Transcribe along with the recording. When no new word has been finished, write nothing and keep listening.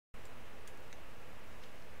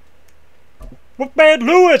Wolfman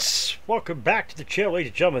Lewis! Welcome back to the channel, ladies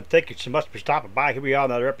and gentlemen. Thank you so much for stopping by. Here we are,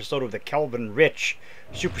 another episode of the Kelvin Rich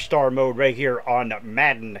Superstar Mode right here on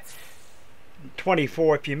Madden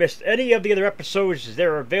 24. If you missed any of the other episodes,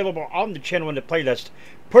 they're available on the channel in the playlist.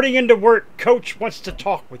 Putting into work, Coach wants to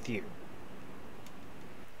talk with you.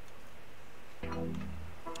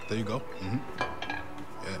 There you go.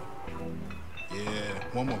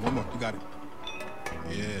 Yeah. One more. You got it.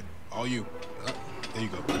 Yeah. All you. There you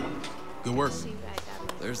go. Good work.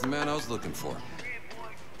 There's the man I was looking for.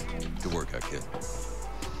 Good work out, kid.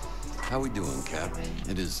 How we doing, Cap?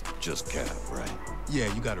 It is just Cap, right?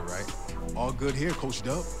 Yeah, you got it right. All good here, Coach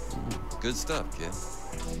Dub. Good stuff, kid.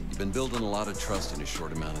 You've been building a lot of trust in a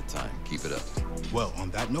short amount of time. Keep it up. Well,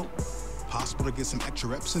 on that note, possible to get some extra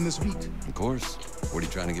reps in this week? Of course. What are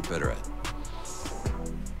you trying to get better at?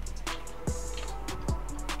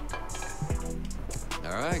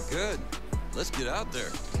 All right, good. Let's get out there.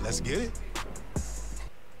 Let's get it.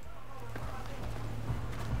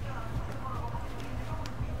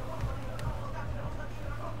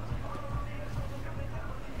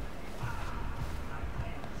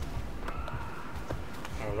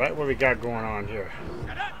 All right, what we got going on here?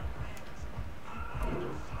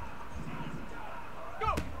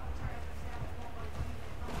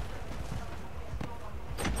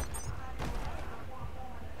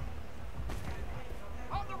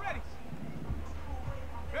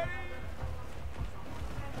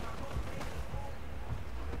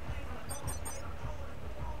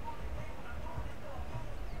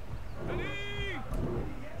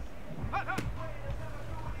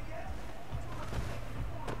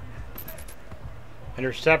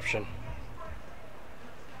 Interception.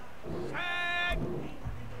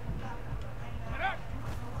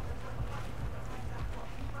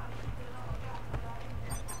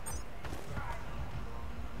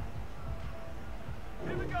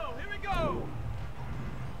 Here we go.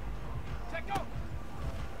 Check go.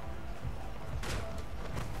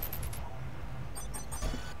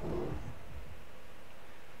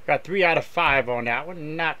 Got 3 out of 5 on that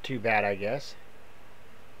one. Not too bad, I guess.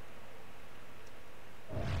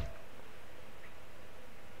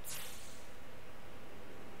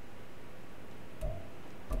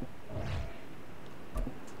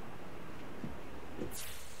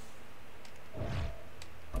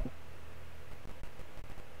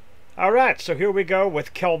 Alright, so here we go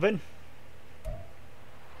with Kelvin.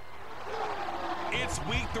 It's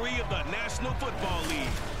week 3 of the National Football League.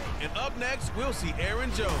 And up next, we'll see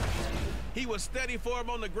Aaron Jones. He was steady for him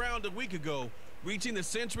on the ground a week ago, reaching the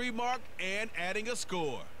century mark and adding a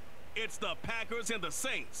score. It's the Packers and the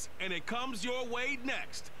Saints, and it comes your way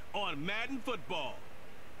next on Madden Football.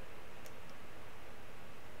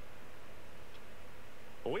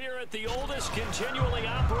 We're at the oldest continually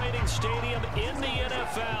operating stadium in the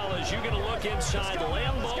NFL as you're going to look inside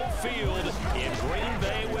Lambeau Field in Green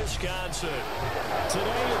Bay, Wisconsin.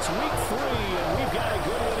 Today it's week 3 and we've got a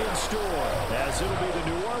good one in store as it'll be the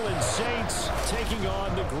New Orleans Saints taking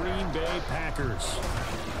on the Green Bay Packers.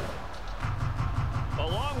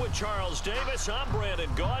 Along with Charles Davis, I'm Brandon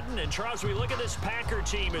Gaudin. And Charles, we look at this Packer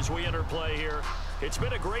team as we enter play here. It's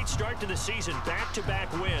been a great start to the season,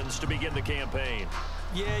 back-to-back wins to begin the campaign.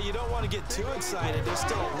 Yeah, you don't want to get too excited. There's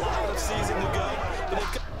still a lot of season to go.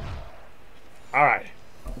 But All right.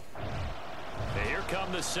 And here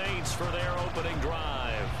come the Saints for their opening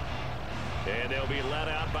drive. And they'll be led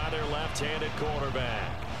out by their left-handed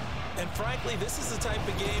quarterback. And frankly, this is the type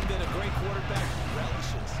of game that a great quarterback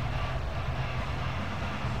relishes.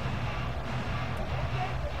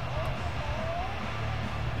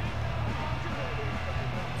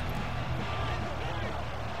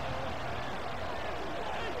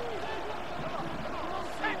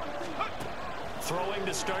 Throwing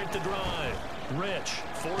to start the drive. Rich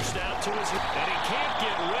forced out to his, and he can't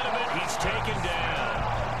get rid of it. He's taken down.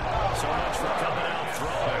 So much for coming out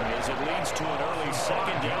throwing as it leads to an early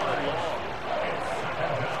second down and long.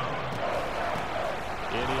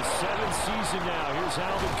 In his 7th season now, here's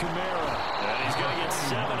Alvin Kamara. And he's going to get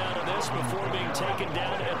 7 out of this before being taken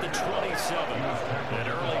down at the 27.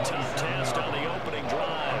 An early tough test on the opening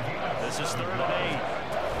drive. This is 3rd and 8.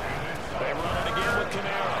 They run it again with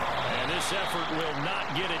Kamara. This effort will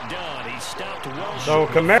not get it done. He stopped well So short.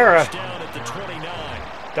 Kamara Down at the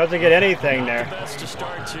 29. doesn't get anything Not there. the best to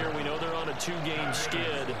starts here. We know they're on a 2-game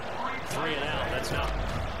skid. 3 and out. That's not.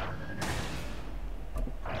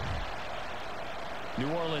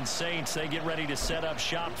 New Orleans Saints, they get ready to set up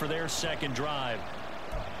shop for their second drive.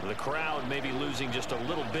 The crowd may be losing just a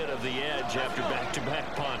little bit of the edge after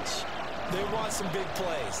back-to-back punts. They want some big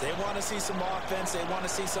plays. They want to see some offense. They want to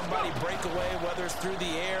see somebody break away, whether it's through the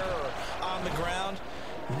air or on the ground.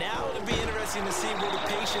 Now it'll be interesting to see where the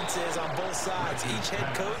patience is on both sides. Each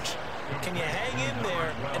head coach, can you hang in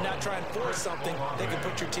there and not try and force something that can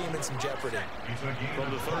put your team in some jeopardy?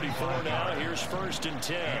 From the 34 now, here's 1st and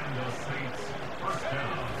 10.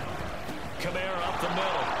 Kamara up the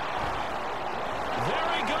middle.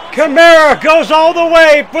 There he goes. Kamara goes all the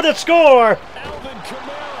way for the score. Alvin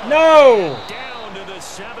Kamara. No. Down to the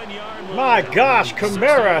 7-yard line. My gosh,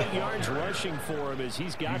 Kamara. 68 yards rushing for him as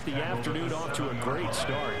he's got the afternoon off to a great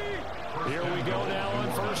start. Here we go now on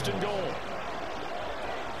 1st and goal.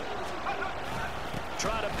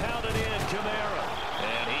 Try to pound it in, Kamara.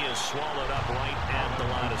 And he is swallowed up right at the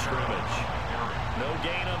line of scrimmage. No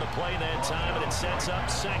gain on the play that time, and it sets up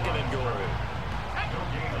 2nd and goal.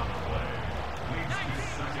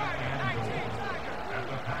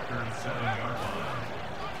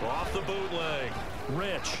 Off the bootleg.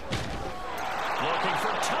 Rich. Looking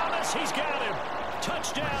for Thomas. He's got him.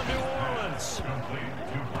 Touchdown, New Orleans.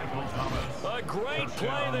 A great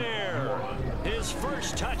play there. His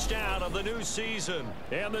first touchdown of the new season.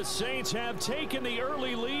 And the Saints have taken the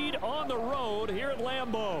early lead on the road here at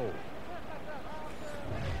Lambeau.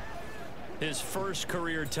 His first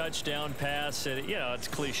career touchdown pass, and you know, it's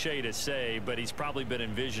cliche to say, but he's probably been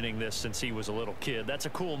envisioning this since he was a little kid. That's a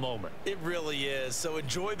cool moment. It really is. So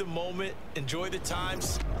enjoy the moment, enjoy the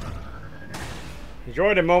times.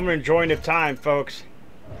 Enjoy the moment, enjoying the time, folks.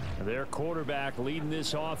 Their quarterback leading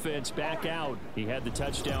this offense back out. He had the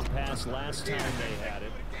touchdown pass last time they had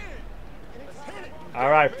it. All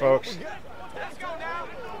right, folks.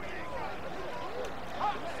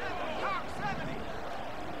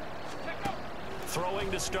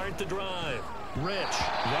 Throwing to start the drive. Rich.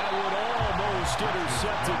 That would almost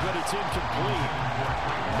intercept it, but it's incomplete.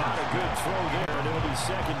 Not a good throw there, and it'll be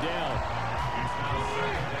 2nd down.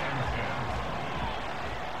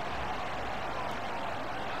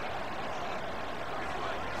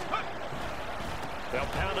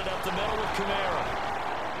 They'll pound it up the middle with Kamara.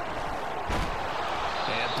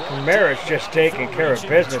 Kamara's just taking care of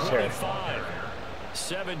business here.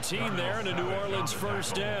 17 there and a New Orleans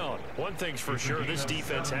 1st down. One thing's for sure, this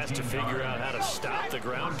defense has to figure out how to stop the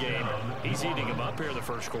ground game. He's eating them up here in the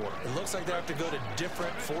 1st quarter. It looks like they have to go to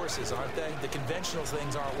different forces, aren't they? The conventional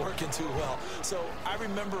things aren't working too well. So I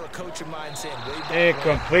remember a coach of mine saying way back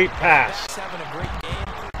Incomplete pass. he's having a great game.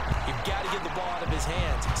 You've got to get the ball out of his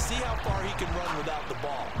hands. See how far he can run without the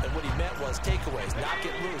ball. And what he meant was takeaways, not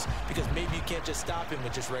get loose, because maybe you can't just stop him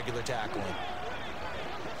with just regular tackling.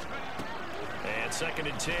 And 2nd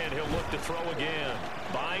and 10, he'll look to throw again.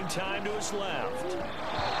 Buying time to his left.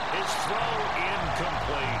 His throw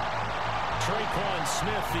incomplete. Traquan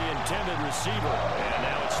Smith, the intended receiver. And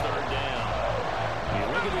now it's 3rd down. You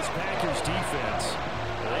look at this Packers defense.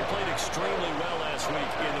 They played extremely well last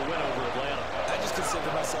week in the win over Atlanta. I just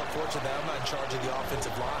consider myself fortunate that I'm not in charge of the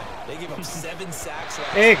offensive line. They gave up 7 sacks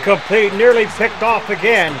last week. Incomplete, nearly picked off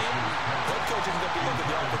again. Head coach is going to be looking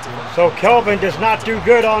at the offensive line. So Kelvin does not do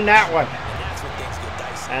good on that one.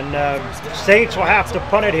 And Saints will have to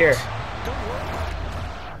punt it here.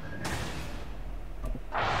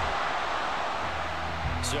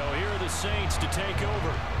 So here are the Saints to take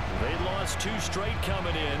over. They lost 2 straight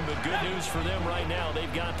coming in, but good news for them right now.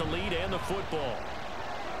 They've got the lead and the football.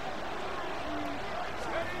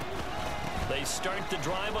 They start the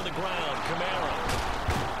drive on the ground. Kamara.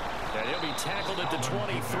 And he'll be tackled at the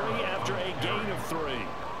 23 after a gain of 3.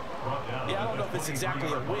 Yeah, I don't know if it's exactly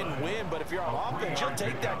a win-win, but if you're on offense, you'll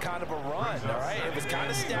take that kind of a run, all right? It was kind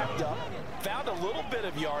of stacked up, found a little bit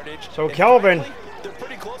of yardage. So Kelvin, frankly, they're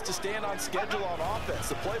pretty close to staying on schedule on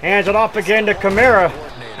offense. hands it off again to Kamara,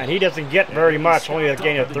 and he doesn't get very much, only a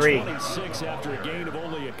gain of 3. 26 after a gain of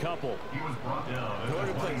only a couple. In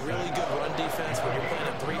order to play really good run defense when you're playing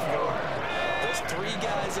a 3-4, those 3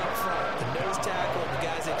 guys up front, the nose tackle and the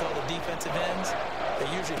guys they call the defensive ends,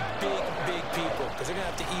 they're usually big people because they're going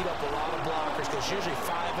to have to eat up a lot of blockers because it's usually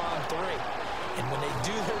 5-on-3. And when they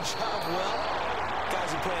do their job well, guys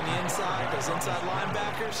who play on the inside, those inside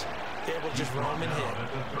linebackers, they're able to just roam and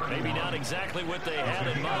hit. Maybe not exactly what they had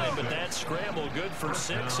in mind, but that scramble good for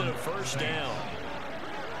 6 and a 1st down.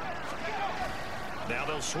 Now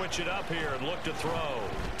they'll switch it up here and look to throw.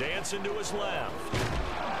 Dancing to his left.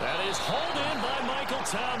 That is hauled in by Michael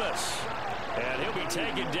Thomas. And he'll be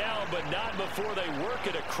taken down, but not before they work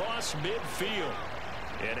it across midfield.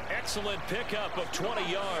 An excellent pickup of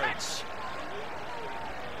 20 yards.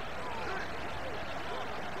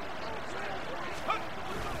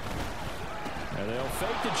 And they'll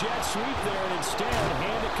fake the jet sweep there and instead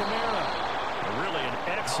hand it Kamara. Really an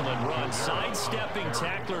excellent run. Sidestepping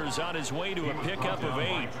tacklers on his way to a pickup of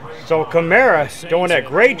 8. So Kamara doing a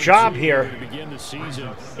great job here. To begin the season.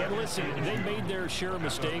 And listen, they made their share of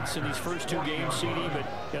mistakes in these first 2 games, CD,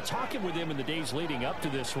 but talking with them in the days leading up to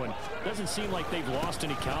this one, doesn't seem like they've lost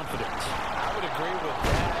any confidence. I would agree with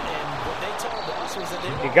that. And what they told us was that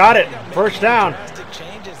they You got it. First down. drastic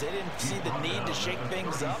changes. They didn't see the need to shake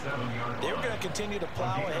things up. They were going to continue to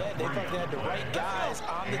plow ahead. They thought they had the right guys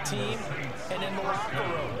on the team and in the locker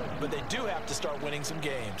room. But they do have to start winning some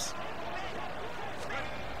games.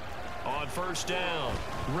 On first down,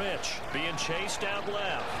 Rich being chased out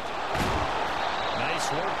left.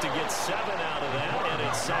 Nice work to get 7 out of that, and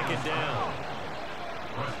it's second down.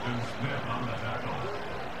 Preston Smith on the tackle.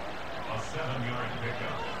 A 7-yard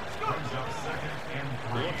pickup. Brings up 2nd and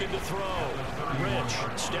 3. Looking to throw.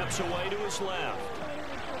 Rich steps away to his left.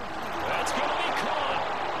 That's going to be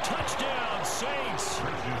caught. Touchdown, Saints.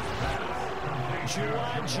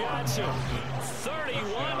 Juwan Johnson,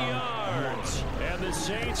 31 yards. And the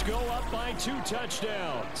Saints go up by 2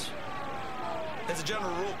 touchdowns. As a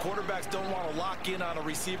general rule, quarterbacks don't want to lock in on a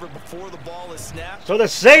receiver before the ball is snapped. So the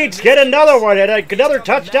Saints get another one, and another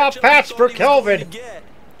touchdown pass for Kelvin.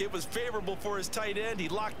 It was favorable for his tight end. He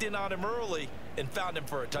locked in on him early and found him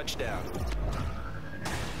for a touchdown.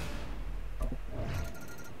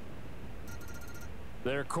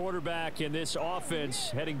 Their quarterback in this offense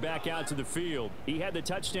heading back out to the field. He had the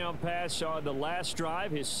touchdown pass on the last drive,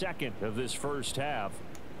 his 2nd of this first half,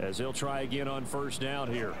 as he'll try again on first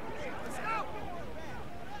down here.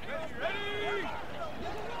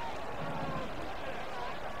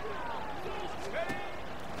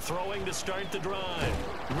 Throwing to start the drive.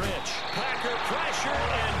 Rich, Packer pressure,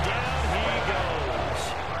 and down he goes.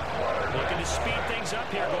 Looking to speed things up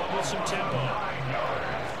here, going with some tempo.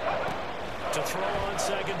 To throw on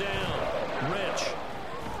second down. Rich.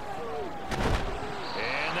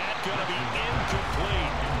 And that's going to be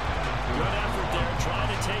incomplete. Good effort there,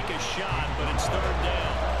 trying to take a shot, but it's third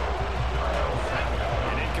down.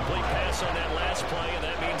 An incomplete pass on that last play, and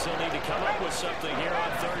that means they'll need to come up with something here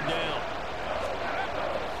on third down.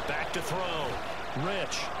 Back to throw.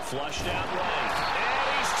 Rich flushed out right,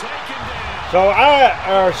 and he's taken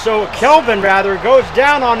down. So Kelvin rather goes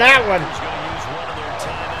down on that one. He's going to use one of their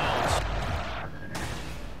timeouts.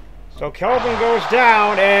 So Kelvin goes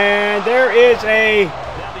down, and there is a.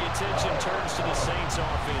 Now the attention turns to the Saints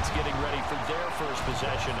offense getting ready for their first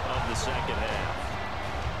possession of the second half.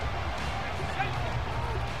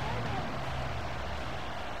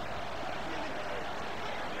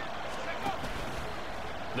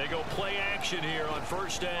 They go play action here on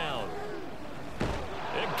first down.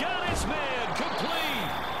 It got his man complete.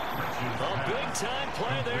 A big-time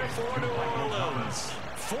play there for New Orleans.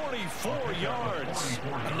 44 yards.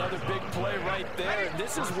 Another big play right there. And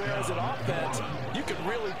this is where, as an offense, you can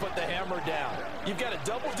really put the hammer down. You've got a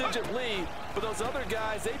double-digit lead, but those other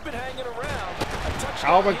guys, they've been hanging around. A touchdown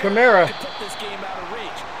Alvin here Kamara could put this game out of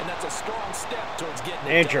reach, and that's a strong step towards getting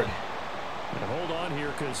it injured. done. And hold on here,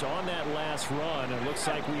 because on that last run, it looks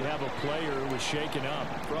like we have a player who was shaken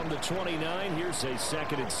up. From the 29, here's a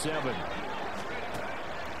 2nd and 7.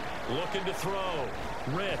 Looking to throw.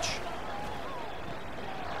 Rich.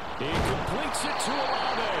 He completes it to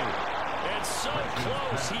Olave. And so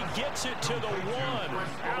close, he gets it to the 1.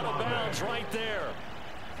 Out of bounds right there.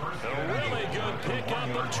 A really good pickup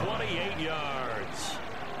of 28 yards.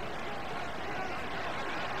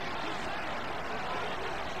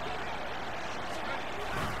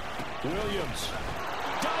 Williams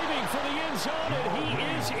diving for the end zone, and he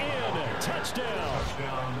is in. Touchdown.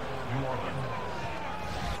 Touchdown, New Orleans.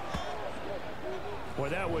 Well,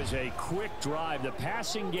 that was a quick drive. The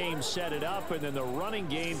passing game set it up, and then the running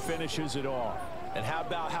game finishes it off. And how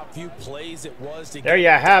about how few plays it was to There get you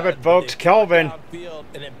it have done, it, folks. but they Kelvin got downfield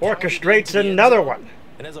and then pounded orchestrates into the end another zone. one.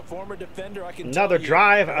 And as a former defender, I can Another tell you,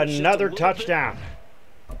 drive, it was just a another little touchdown.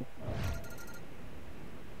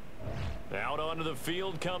 Out onto the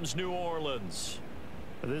field comes New Orleans.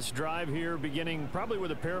 This drive here beginning probably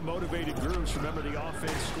with a pair of motivated groups. Remember, the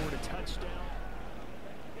offense scored a touchdown.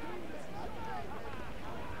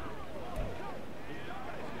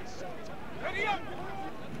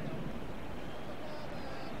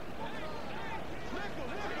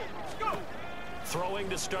 Throwing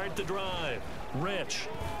to start the drive. Rich.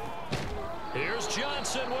 Here's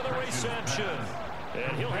Johnson with a reception.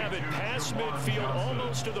 And he'll have it past midfield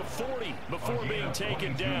almost to the 40 before being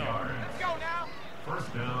taken down. Let's go now.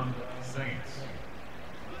 First down, Saints.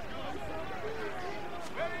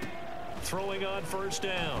 Throwing on first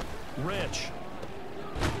down. Rich.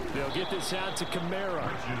 They'll get this out to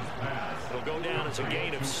Kamara. It'll go down as a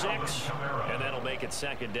gain of 6, and that'll make it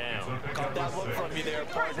second down. Caught that look from you there,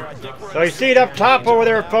 partner. I think So you see it up top over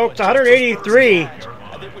there, folks. 183.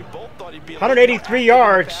 183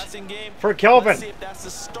 yards for Kelvin.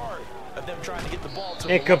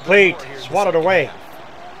 Incomplete. Swatted away.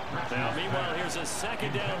 Now, meanwhile, here's a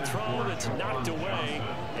second down throw that's knocked away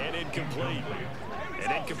and incomplete.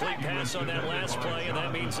 An incomplete pass on that last play, and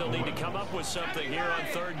that means they'll need to come up with something here on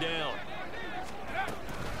third down.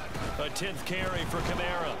 A 10th carry for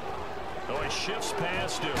Kamara. Oh, he shifts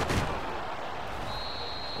past him.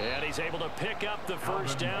 And he's able to pick up the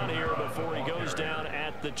first down here before he goes down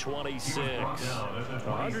at the 26.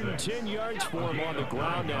 110 yards for him on the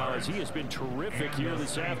ground now, as he has been terrific here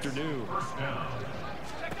this afternoon.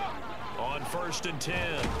 On 1st and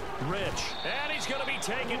 10, Rich, and he's going to be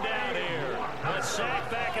taken down here. A sack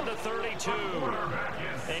back at the 32.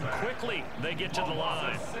 And quickly they get to the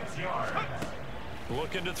line.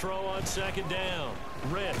 Looking to throw on second down,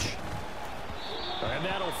 Rich. And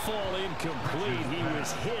that'll fall incomplete. He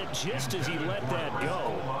was hit just as he let that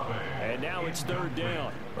go. And now it's third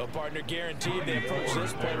down. Well, partner, guaranteed they approach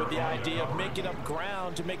this play with the idea of making up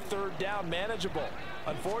ground to make third down manageable.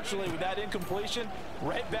 Unfortunately, with that incompletion,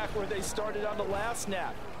 right back where they started on the last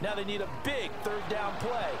snap. Now they need a big third down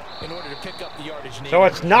play in order to pick up the yardage needed. So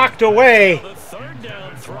it's knocked away. The third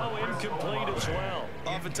down throw incomplete as well.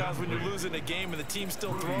 Oftentimes when you're losing a game and the team's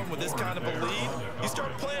still throwing with this kind of a lead, you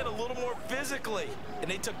start playing a little more physically. And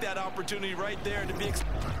they took that opportunity right there to be...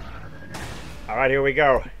 All right, here we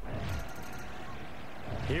go.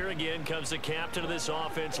 Here again comes the captain of this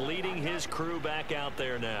offense, leading his crew back out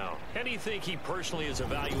there now. How do you think he personally is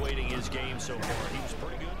evaluating his game so far? He was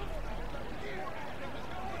pretty good.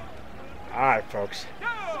 All right, folks.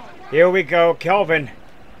 Here we go. Kelvin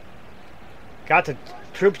got the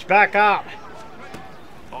troops back out.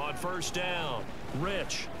 On 1st down,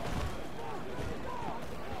 Rich.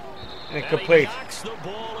 Incomplete. And he knocks the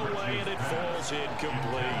ball away, and it falls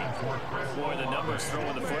incomplete. Boy, the numbers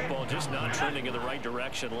throwing the football just not trending in the right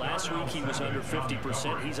direction. Last week he was under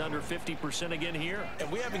 50%. He's under 50% again here.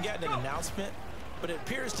 And we haven't gotten an announcement, but it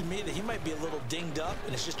appears to me that he might be a little dinged up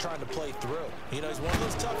and is just trying to play through. You know, he's one of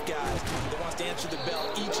those tough guys that wants to answer the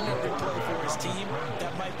bell each and every play for his team.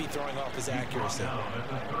 That might be throwing off his accuracy. Down at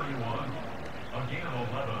the 31. A gain of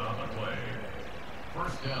 11 on the play.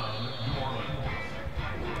 First down, New Orleans.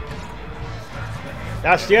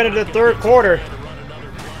 That's the end of the third quarter.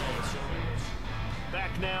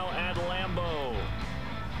 Back now at Lambeau.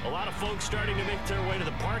 A lot of folks starting to make their way to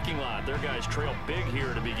the parking lot. Their guys trail big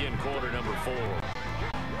here to begin quarter number 4.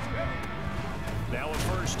 Now a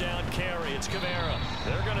 1st down carry. It's Kamara.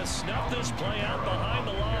 They're going to snuff this play out behind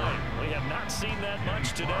the line. We have not seen that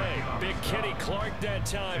much today. Big Kenny Clark that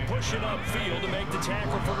time pushing upfield to make the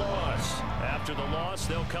tackle for loss. After the loss,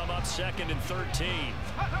 they'll come up 2nd and 13.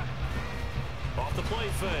 Off the play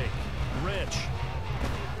fake, Rich.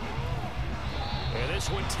 And this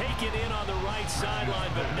one taken in on the right sideline,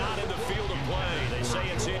 but not in the field of play. They say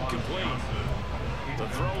it's incomplete. The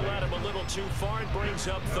throw led him a little too far and brings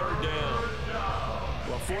up third down.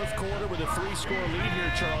 Well, 4th quarter with a 3-score lead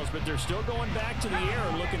here, Charles, but they're still going back to the air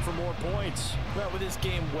and looking for more points. Well, with this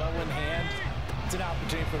game well in hand, it's an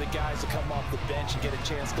opportunity for the guys to come off the bench and get a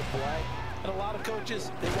chance to play. And a lot of coaches,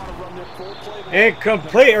 they want to run their full play.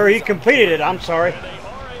 Incomplete, or he completed it. I'm sorry. And they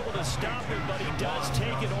are able to stop him, but he does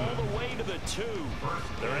take it all the way to the 2.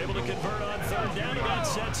 They're able to convert on third down, and that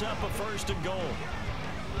sets up a 1st and goal.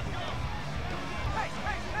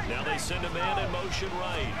 Now they send a man in motion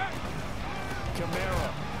right.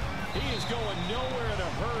 Kamara. He is going nowhere in a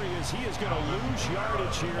hurry as he is going to lose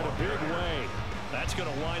yardage here in a big way. That's going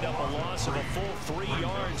to wind up a loss of a full 3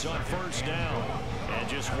 yards on 1st down. And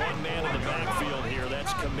just one man in the backfield here.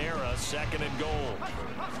 That's Kamara, 2nd and goal.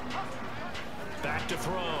 Back to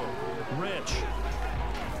throw. Rich.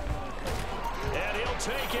 And he'll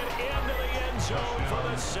take it into the end zone for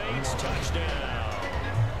the Saints touchdown.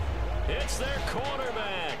 It's their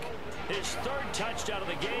quarterback. His 3rd touchdown of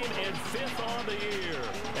the game and 5th on the year.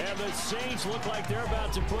 And the Saints look like they're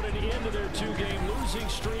about to put an end to their 2-game losing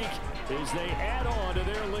streak as they add on to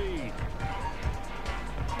their lead.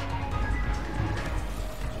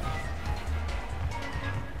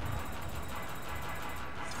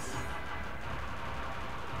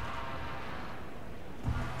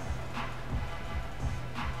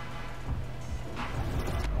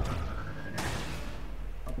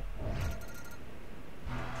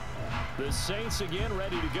 The Saints again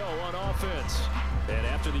ready to go on offense. And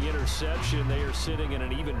after the interception, they are sitting in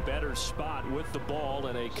an even better spot with the ball.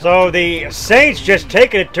 And so the Saints just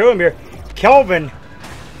taking it to him here. Kelvin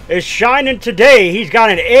is shining today. He's got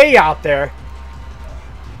an A out there.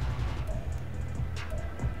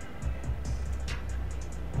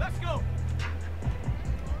 Let's go.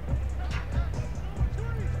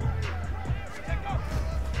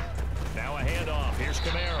 Now a handoff. Here's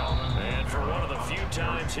Camaro. And for one of the few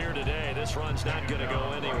times here today, this run's not going to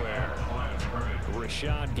go anywhere.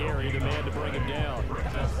 Rashawn Gary, the man to bring him down.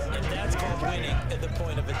 And that's called winning at the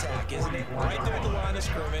point of attack, isn't it? Right there at the line of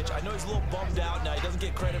scrimmage. I know he's a little bummed out now. He doesn't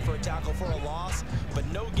get credit for a tackle for a loss, but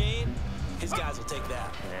no gain, his guys will take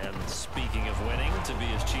that. And speaking of winning, to be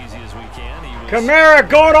as cheesy as we can, he was... Camara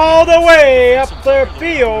going all the way up the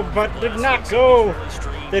field, but did not go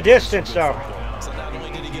the distance, though. So not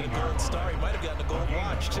only did he get a gold star, he might have gotten a gold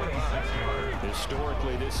watch, too.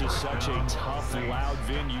 Historically, this is such a tough, loud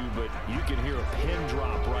venue, but you can hear a pin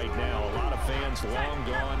drop right now. A lot of fans long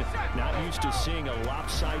gone, not used to seeing a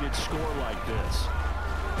lopsided score like this.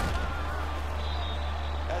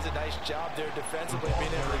 That's a nice job there defensively,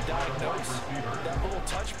 being able to diagnose that little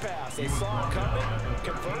touch pass. They saw him coming,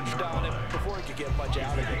 converged on him before he could get much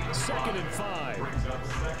out of it. 2nd and 5. Brings up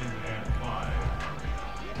 2nd and 5.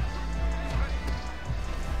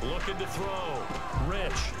 Looking to throw.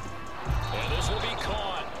 Rich. And this will be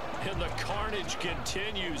caught. And the carnage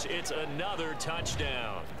continues. It's another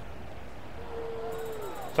touchdown.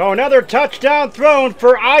 So another touchdown thrown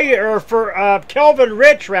for Kelvin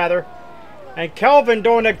Rich, rather. And Kelvin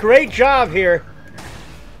doing a great job here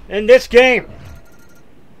in this game.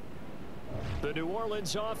 The New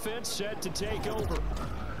Orleans offense set to take over.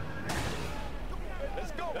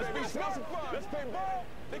 Let's go. Let's be smart. Let's play ball.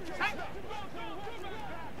 They can't stop.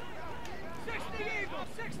 60 Eagles.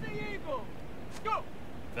 60 Eagles. Go.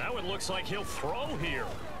 That one looks like he'll throw here.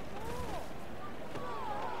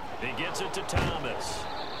 He gets it to Thomas.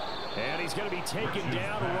 And he's going to be taken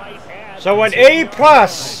down right at... So an A+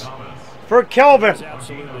 for Kelvin. There's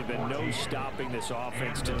absolutely been no stopping this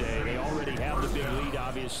offense today. They already have the big lead,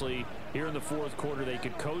 obviously. Here in the 4th quarter, they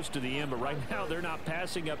could coast to the end, but right now they're not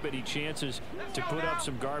passing up any chances to put up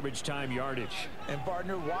some garbage time yardage. And,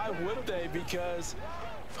 partner, why would they? Because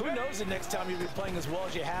who knows the next time you'll be playing as well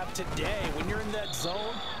as you have today. When you're in that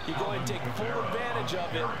zone, you go ahead and take full advantage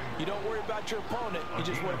of it. You don't worry about your opponent. You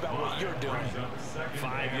just worry about what you're doing.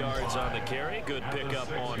 5 yards on the carry. Good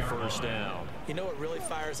pickup on 1st down. You know what really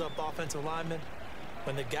fires up offensive linemen?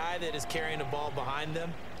 When the guy that is carrying the ball behind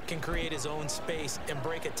them can create his own space and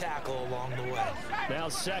break a tackle along the way. Now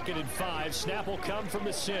 2nd and 5. Snap will come from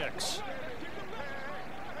the 6.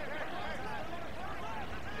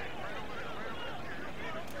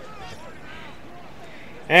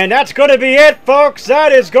 And that's going to be it, folks.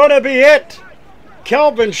 That is going to be it.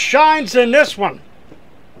 Kelvin shines in this one.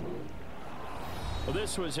 Well,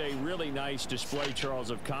 this was a really nice display, Charles,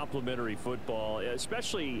 of complimentary football,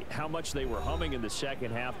 especially how much they were humming in the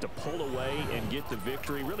 2nd half to pull away and get the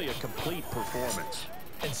victory. Really a complete performance.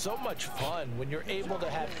 And so much fun when you're able to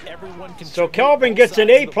have everyone contribute. So Kelvin gets an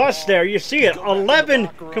A+ there. You see it. 11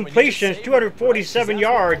 completions, 247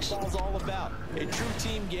 yards. That's all about. A true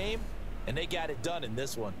team game, and they got it done in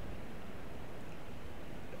this one.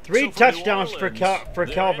 3 So touchdowns for for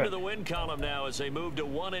they're Kelvin. into the win column now as they move to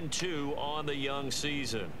 1-2 on the young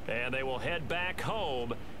season. And they will head back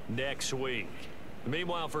home next week.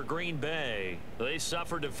 Meanwhile, for Green Bay, they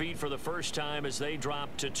suffered defeat for the first time as they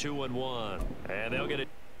dropped to 2-1. And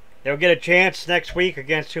They'll get a chance next week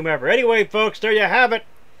against whomever. Anyway, folks, there you have it.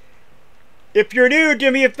 If you're new, do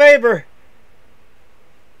me a favor.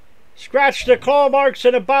 Scratch the claw marks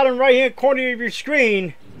in the bottom right-hand corner of your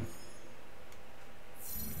screen.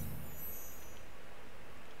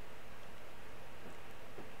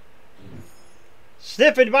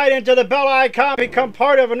 Sniff it right into the bell icon. Become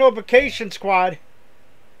part of a notification squad.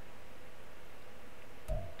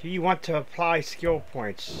 Do you want to apply skill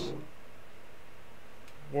points?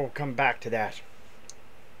 We'll come back to that.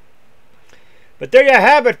 But there you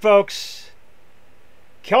have it, folks.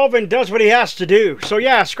 Kelvin does what he has to do. So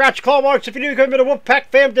yeah, scratch claw marks if you do come to the Wolfpack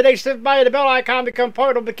fam today. Sniff by the bell icon. Become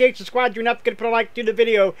part of the notification squad. Do not forget to put a like to the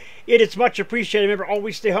video. It is much appreciated. Remember,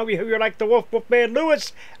 always stay hungry. Who you're like the Wolfman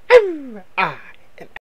Lewis. Ooh, ah.